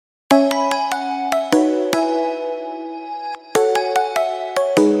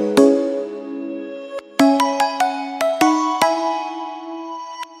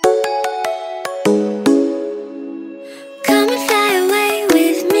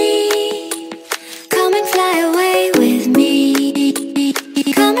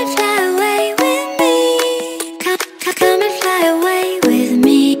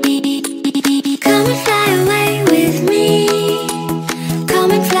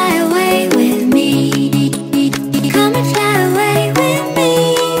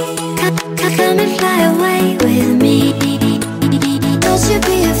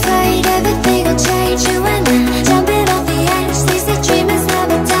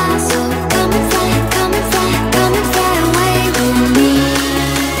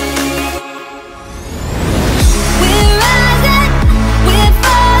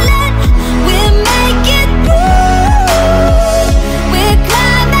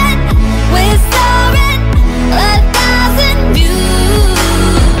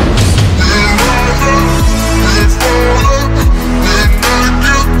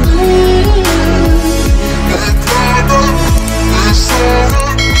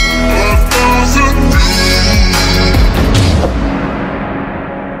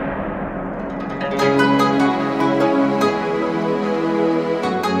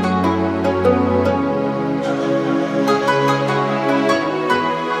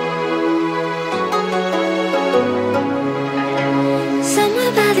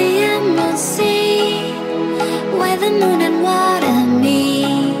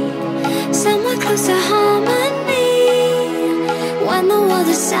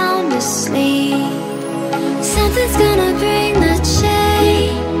sound asleep. Something's gonna bring the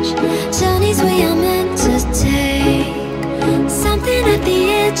change. Journeys we are meant to take. Something at the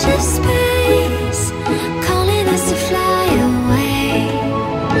edge of space, calling us to fly away.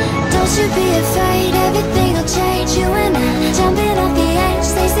 Don't you be afraid, everything will change. You and I, jumping off the edge.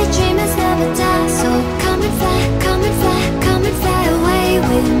 They say dreamers never die. So come and fly, come and fly, come and fly away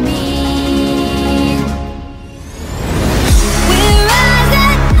with me. We're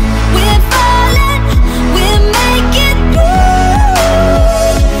rising, we're falling, we're making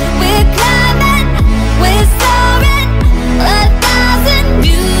moves. We're climbing, we're soaring, 1,000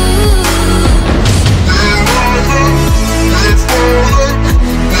 views. We're rising, we're falling,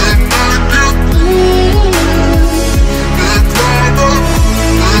 we're making moves. We're climbing,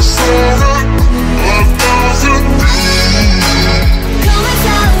 we're soaring, 1,000 views. Come and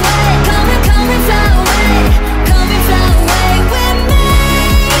fly away, come and fly away, come and fly away with me.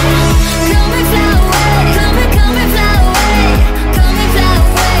 Come and fly away, come and fly away, come and fly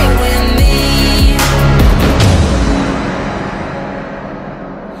away with me.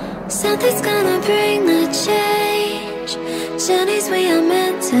 Something's gonna bring the change. Journeys we are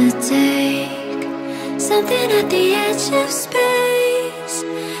meant to take. Something at the edge of space,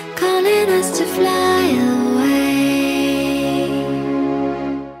 calling us to fly away.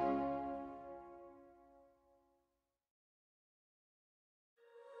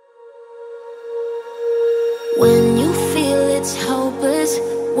 When you feel it's hopeless,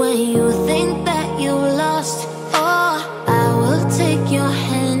 when you think that you lost, oh, I will take your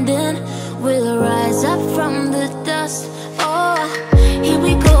hand and we'll rise up from the dust. Oh, here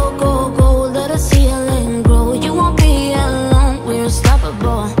we go, go, go, let us heal and grow. You won't be alone, we're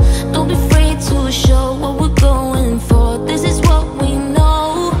unstoppable. Don't be afraid to show what we're going for. This is what we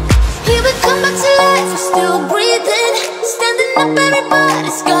know. Here we come back to life, we're still breathing. Standing up,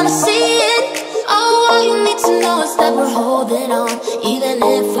 everybody's gonna see it. Oh, all you need to know is that we're holding on. Even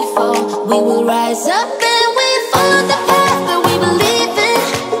if we fall, we will rise up and we follow the path that we believe in.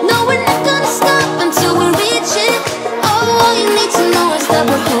 No, we're not gonna stop until we reach it. Oh, all you need to know is that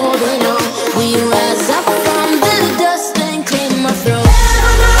we're holding on. We rise up from the dust and clean my throat.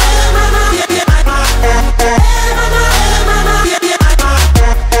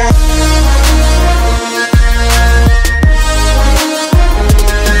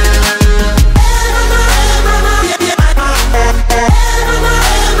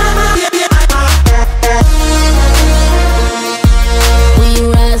 We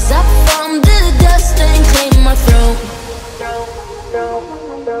rise up from the dust and clean my throat.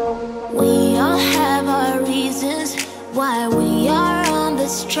 We all have our reasons why we are on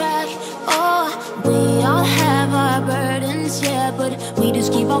this track. Oh, we all have our burdens, yeah, but we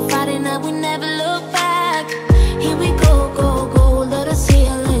just keep on fighting and we never look back. Here we go, go, go, let us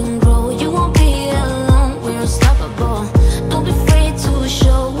heal and grow. You won't be alone, we're unstoppable. Don't be afraid to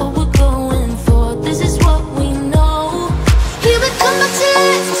show what we're going for. This is what we know. Here we come back to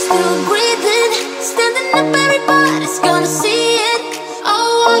life, we're still breathing. Standing up, everybody's gonna see it.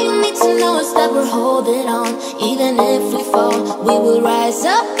 Oh, all you need to know is that we're holding on. Even if we fall, we will rise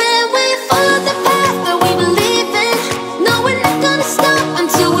up and we follow the path that we believe in. No, we're not gonna stop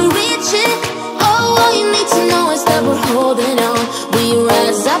until we reach it. Oh, all you need to know is that we're holding on. We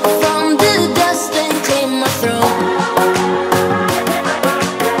rise up from